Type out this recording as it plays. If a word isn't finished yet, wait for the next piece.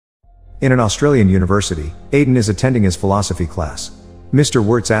In an Australian university, Aiden is attending his philosophy class. Mr.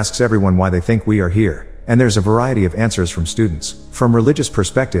 Wirtz asks everyone why they think we are here, and there's a variety of answers from students, from religious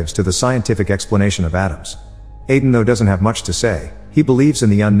perspectives to the scientific explanation of atoms. Aiden, though, doesn't have much to say. He believes in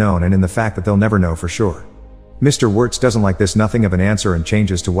the unknown and in the fact that they'll never know for sure. Mr. Wirtz doesn't like this nothing of an answer and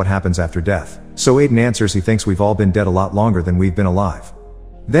changes to what happens after death, so Aiden answers he thinks we've all been dead a lot longer than we've been alive.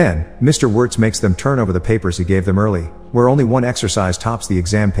 Then, Mr. Wirtz makes them turn over the papers he gave them early, where only one exercise tops the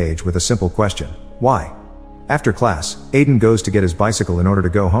exam page with a simple question: why? After class, Aiden goes to get his bicycle in order to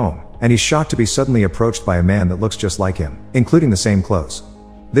go home, and he's shocked to be suddenly approached by a man that looks just like him, including the same clothes.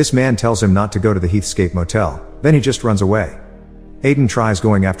 This man tells him not to go to the Heathscape motel, then he just runs away. Aiden tries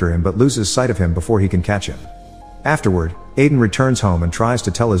going after him but loses sight of him before he can catch him. Afterward, Aiden returns home and tries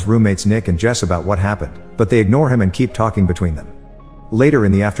to tell his roommates Nick and Jess about what happened, but they ignore him and keep talking between them. Later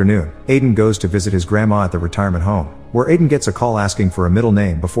in the afternoon, Aiden goes to visit his grandma at the retirement home, where Aiden gets a call asking for a middle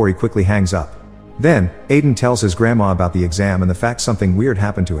name before he quickly hangs up. Then, Aiden tells his grandma about the exam and the fact something weird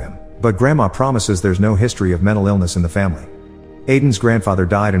happened to him, but grandma promises there's no history of mental illness in the family. Aiden's grandfather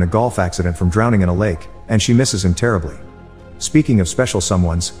died in a golf accident from drowning in a lake, and she misses him terribly. Speaking of special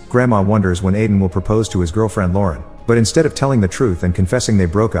someones, grandma wonders when Aiden will propose to his girlfriend Lauren, but instead of telling the truth and confessing they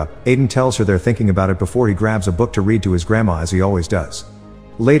broke up, Aiden tells her they're thinking about it before he grabs a book to read to his grandma as he always does.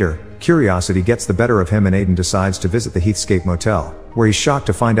 Later, curiosity gets the better of him and Aiden decides to visit the Heathscape motel, where he's shocked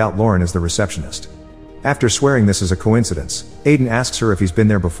to find out Lauren is the receptionist. After swearing this is a coincidence, Aiden asks her if he's been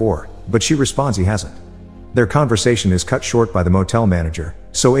there before, but she responds he hasn't. Their conversation is cut short by the motel manager,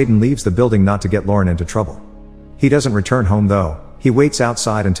 so Aiden leaves the building not to get Lauren into trouble. He doesn't return home though. He waits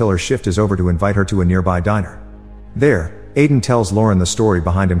outside until her shift is over to invite her to a nearby diner. There, Aiden tells Lauren the story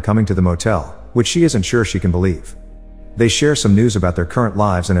behind him coming to the motel, which she isn't sure she can believe. They share some news about their current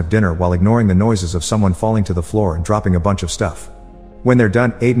lives and have dinner while ignoring the noises of someone falling to the floor and dropping a bunch of stuff. When they're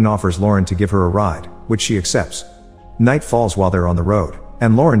done, Aiden offers Lauren to give her a ride, which she accepts. Night falls while they're on the road,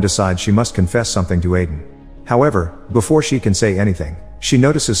 and Lauren decides she must confess something to Aiden. However, before she can say anything, she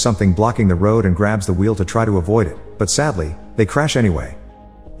notices something blocking the road and grabs the wheel to try to avoid it, but sadly, they crash anyway.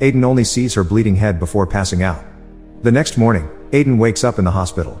 Aiden only sees her bleeding head before passing out. The next morning, Aiden wakes up in the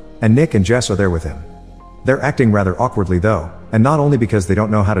hospital, and Nick and Jess are there with him. They're acting rather awkwardly though, and not only because they don't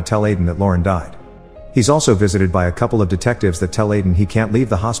know how to tell Aiden that Lauren died. He's also visited by a couple of detectives that tell Aiden he can't leave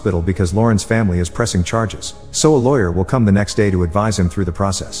the hospital because Lauren's family is pressing charges, so a lawyer will come the next day to advise him through the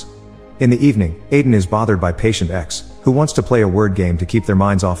process. In the evening, Aiden is bothered by patient X, who wants to play a word game to keep their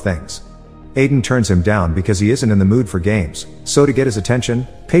minds off things. Aiden turns him down because he isn't in the mood for games, so to get his attention,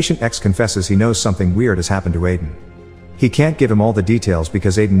 patient X confesses he knows something weird has happened to Aiden. He can't give him all the details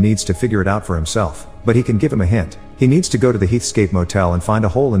because Aiden needs to figure it out for himself, but he can give him a hint. He needs to go to the Heathscape motel and find a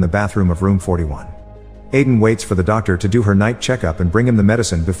hole in the bathroom of room 41. Aiden waits for the doctor to do her night checkup and bring him the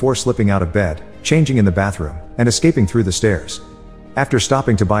medicine before slipping out of bed, changing in the bathroom, and escaping through the stairs. After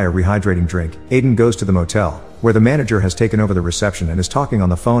stopping to buy a rehydrating drink, Aiden goes to the motel, where the manager has taken over the reception and is talking on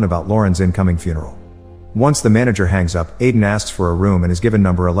the phone about Lauren's incoming funeral. Once the manager hangs up, Aiden asks for a room and is given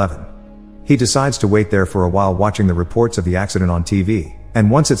number 11. He decides to wait there for a while watching the reports of the accident on TV,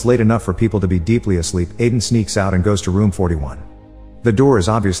 and once it's late enough for people to be deeply asleep, Aiden sneaks out and goes to room 41. The door is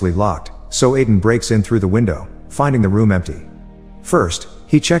obviously locked, so Aiden breaks in through the window, finding the room empty. First,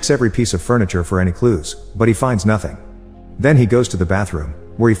 he checks every piece of furniture for any clues, but he finds nothing. Then he goes to the bathroom,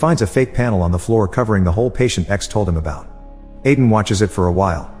 where he finds a fake panel on the floor covering the hole patient X told him about. Aiden watches it for a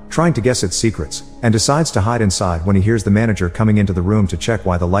while, trying to guess its secrets, and decides to hide inside when he hears the manager coming into the room to check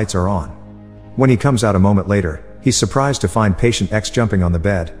why the lights are on. When he comes out a moment later, he's surprised to find patient X jumping on the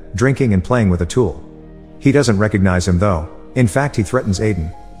bed, drinking and playing with a tool. He doesn't recognize him though. In fact, he threatens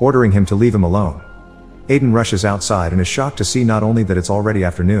Aiden, ordering him to leave him alone. Aiden rushes outside and is shocked to see not only that it's already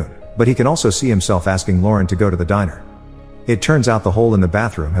afternoon, but he can also see himself asking Lauren to go to the diner. It turns out the hole in the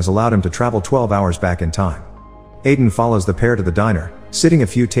bathroom has allowed him to travel 12 hours back in time. Aiden follows the pair to the diner, sitting a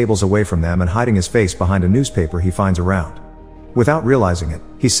few tables away from them and hiding his face behind a newspaper he finds around. Without realizing it,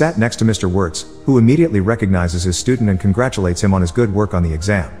 he sat next to Mr. Wirtz, who immediately recognizes his student and congratulates him on his good work on the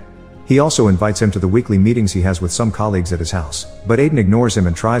exam. He also invites him to the weekly meetings he has with some colleagues at his house, but Aiden ignores him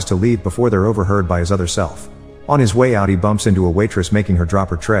and tries to leave before they're overheard by his other self. On his way out, he bumps into a waitress making her drop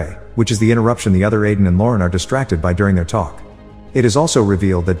her tray, which is the interruption the other Aiden and Lauren are distracted by during their talk. It is also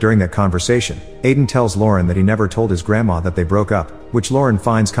revealed that during that conversation, Aiden tells Lauren that he never told his grandma that they broke up, which Lauren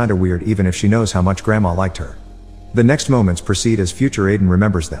finds kinda weird even if she knows how much grandma liked her. The next moments proceed as future Aiden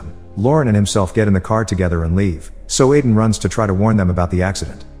remembers them. Lauren and himself get in the car together and leave, so Aiden runs to try to warn them about the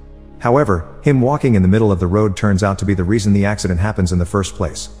accident. However, him walking in the middle of the road turns out to be the reason the accident happens in the first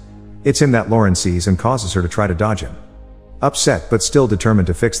place. It's him that Lauren sees and causes her to try to dodge him. Upset but still determined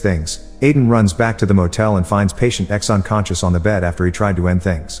to fix things, Aiden runs back to the motel and finds patient X unconscious on the bed after he tried to end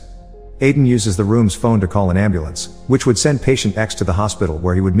things. Aiden uses the room's phone to call an ambulance, which would send patient X to the hospital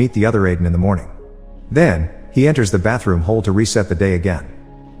where he would meet the other Aiden in the morning. Then, he enters the bathroom hole to reset the day again.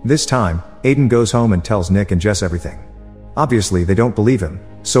 This time, Aiden goes home and tells Nick and Jess everything. Obviously they don't believe him,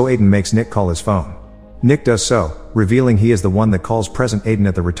 so Aiden makes Nick call his phone. Nick does so, revealing he is the one that calls present Aiden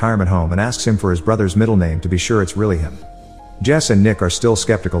at the retirement home and asks him for his brother's middle name to be sure it's really him. Jess and Nick are still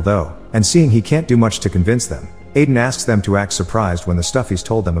skeptical though, and seeing he can't do much to convince them, Aiden asks them to act surprised when the stuff he's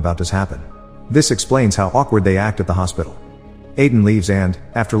told them about does happen. This explains how awkward they act at the hospital. Aiden leaves and,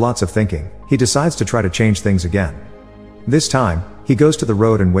 after lots of thinking, he decides to try to change things again. This time, he goes to the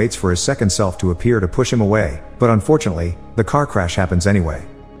road and waits for his second self to appear to push him away, but unfortunately, the car crash happens anyway.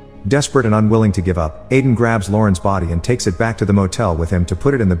 Desperate and unwilling to give up, Aiden grabs Lauren's body and takes it back to the motel with him to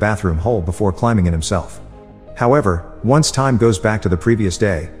put it in the bathroom hole before climbing in himself. However, once time goes back to the previous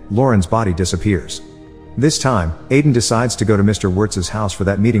day, Lauren's body disappears. This time, Aiden decides to go to Mr. Wirtz's house for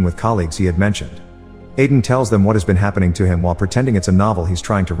that meeting with colleagues he had mentioned. Aiden tells them what has been happening to him while pretending it's a novel he's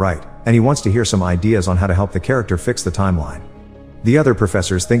trying to write, and he wants to hear some ideas on how to help the character fix the timeline. The other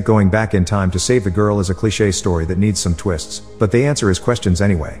professors think going back in time to save the girl is a cliché story that needs some twists, but they answer his questions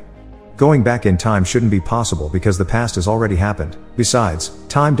anyway. Going back in time shouldn't be possible because the past has already happened. Besides,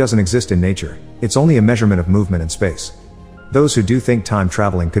 time doesn't exist in nature, it's only a measurement of movement in space. Those who do think time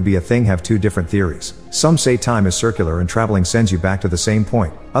traveling could be a thing have two different theories. Some say time is circular and traveling sends you back to the same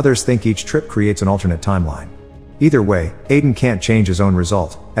point, others think each trip creates an alternate timeline. Either way, Aiden can't change his own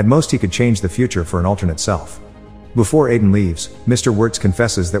result, at most he could change the future for an alternate self. Before Aiden leaves, Mr. Wirtz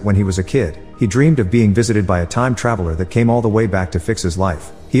confesses that when he was a kid, he dreamed of being visited by a time traveler that came all the way back to fix his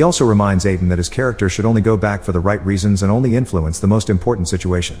life. He also reminds Aiden that his character should only go back for the right reasons and only influence the most important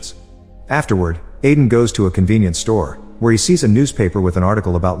situations. Afterward, Aiden goes to a convenience store, where he sees a newspaper with an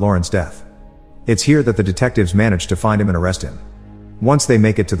article about Lauren's death. It's here that the detectives manage to find him and arrest him. Once they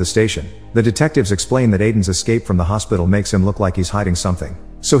make it to the station, the detectives explain that Aiden's escape from the hospital makes him look like he's hiding something,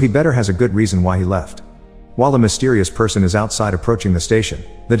 so he better has a good reason why he left. While a mysterious person is outside approaching the station,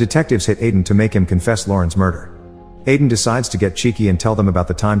 the detectives hit Aiden to make him confess Lauren's murder. Aiden decides to get cheeky and tell them about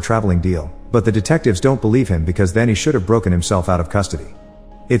the time-traveling deal, but the detectives don't believe him because then he should have broken himself out of custody.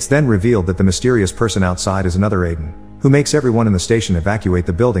 It's then revealed that the mysterious person outside is another Aiden, who makes everyone in the station evacuate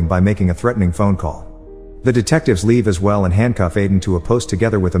the building by making a threatening phone call. The detectives leave as well and handcuff Aiden to a post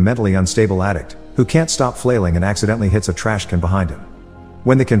together with a mentally unstable addict, who can't stop flailing and accidentally hits a trash can behind him.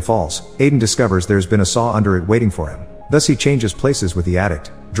 When the can falls, Aiden discovers there's been a saw under it waiting for him, thus he changes places with the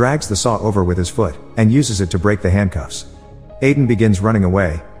addict, drags the saw over with his foot, and uses it to break the handcuffs. Aiden begins running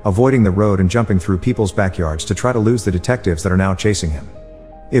away, avoiding the road and jumping through people's backyards to try to lose the detectives that are now chasing him.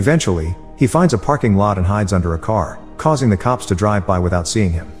 Eventually, he finds a parking lot and hides under a car, causing the cops to drive by without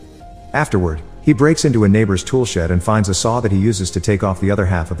seeing him. Afterward, he breaks into a neighbor's tool shed and finds a saw that he uses to take off the other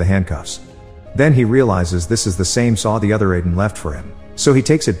half of the handcuffs. Then he realizes this is the same saw the other Aiden left for him, so he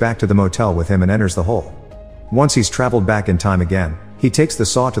takes it back to the motel with him and enters the hole. Once he's traveled back in time again, he takes the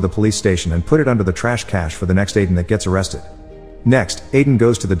saw to the police station and put it under the trash cache for the next Aiden that gets arrested. Next, Aiden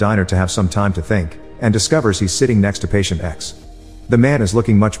goes to the diner to have some time to think, and discovers he's sitting next to patient X. The man is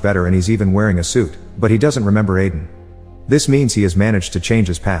looking much better and he's even wearing a suit, but he doesn't remember Aiden. This means he has managed to change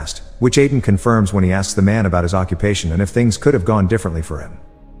his past, which Aiden confirms when he asks the man about his occupation and if things could have gone differently for him.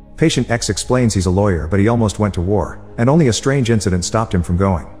 Patient X explains he's a lawyer but he almost went to war, and only a strange incident stopped him from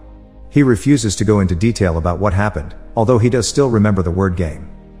going. He refuses to go into detail about what happened, although he does still remember the word game.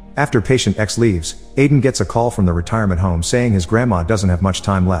 After Patient X leaves, Aiden gets a call from the retirement home saying his grandma doesn't have much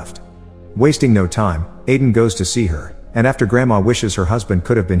time left. Wasting no time, Aiden goes to see her, and after Grandma wishes her husband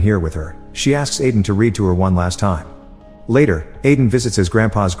could have been here with her, she asks Aiden to read to her one last time. Later, Aiden visits his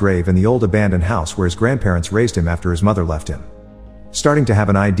grandpa's grave in the old abandoned house where his grandparents raised him after his mother left him. Starting to have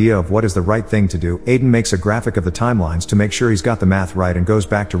an idea of what is the right thing to do, Aiden makes a graphic of the timelines to make sure he's got the math right and goes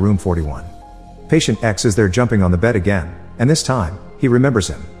back to room 41. Patient X is there jumping on the bed again, and this time, he remembers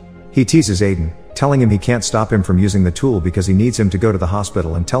him. He teases Aiden, telling him he can't stop him from using the tool because he needs him to go to the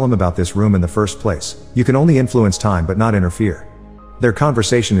hospital and tell him about this room in the first place. You can only influence time but not interfere. Their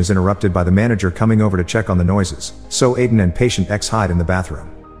conversation is interrupted by the manager coming over to check on the noises, so Aiden and Patient X hide in the bathroom.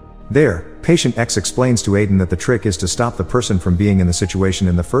 There, Patient X explains to Aiden that the trick is to stop the person from being in the situation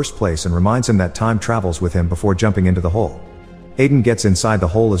in the first place and reminds him that time travels with him before jumping into the hole. Aiden gets inside the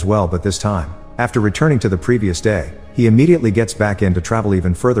hole as well, but this time, after returning to the previous day, he immediately gets back in to travel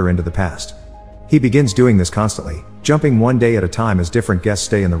even further into the past. He begins doing this constantly, jumping one day at a time as different guests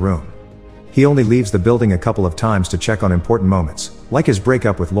stay in the room. He only leaves the building a couple of times to check on important moments, like his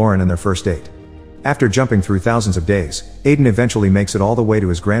breakup with Lauren and their first date. After jumping through thousands of days, Aiden eventually makes it all the way to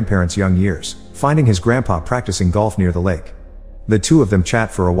his grandparents' young years, finding his grandpa practicing golf near the lake. The two of them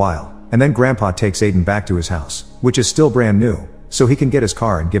chat for a while, and then Grandpa takes Aiden back to his house, which is still brand new, so he can get his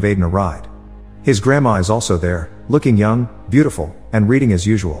car and give Aiden a ride. His grandma is also there, looking young, beautiful, and reading as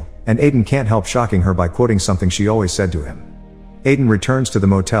usual, and Aiden can't help shocking her by quoting something she always said to him. Aiden returns to the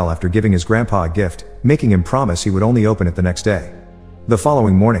motel after giving his grandpa a gift, making him promise he would only open it the next day. The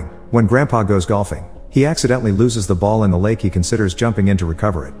following morning, when Grandpa goes golfing, he accidentally loses the ball in the lake. He considers jumping in to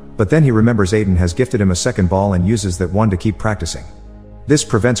recover it, but then he remembers Aiden has gifted him a second ball and uses that one to keep practicing. This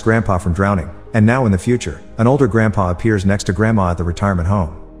prevents Grandpa from drowning, and now in the future, an older grandpa appears next to Grandma at the retirement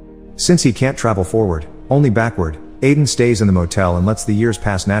home. Since he can't travel forward, only backward, Aiden stays in the motel and lets the years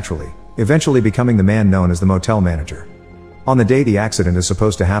pass naturally, eventually becoming the man known as the motel manager. On the day the accident is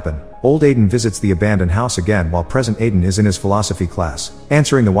supposed to happen, old Aiden visits the abandoned house again while present Aiden is in his philosophy class,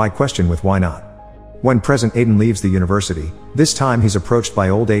 answering the why question with why not. When present Aiden leaves the university, this time he's approached by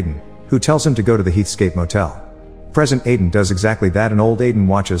old Aiden, who tells him to go to the Heathscape Motel. Present Aiden does exactly that, and old Aiden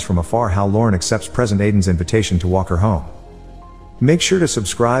watches from afar how Lauren accepts present Aiden's invitation to walk her home. Make sure to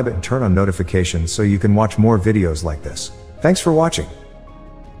subscribe and turn on notifications so you can watch more videos like this. Thanks for watching.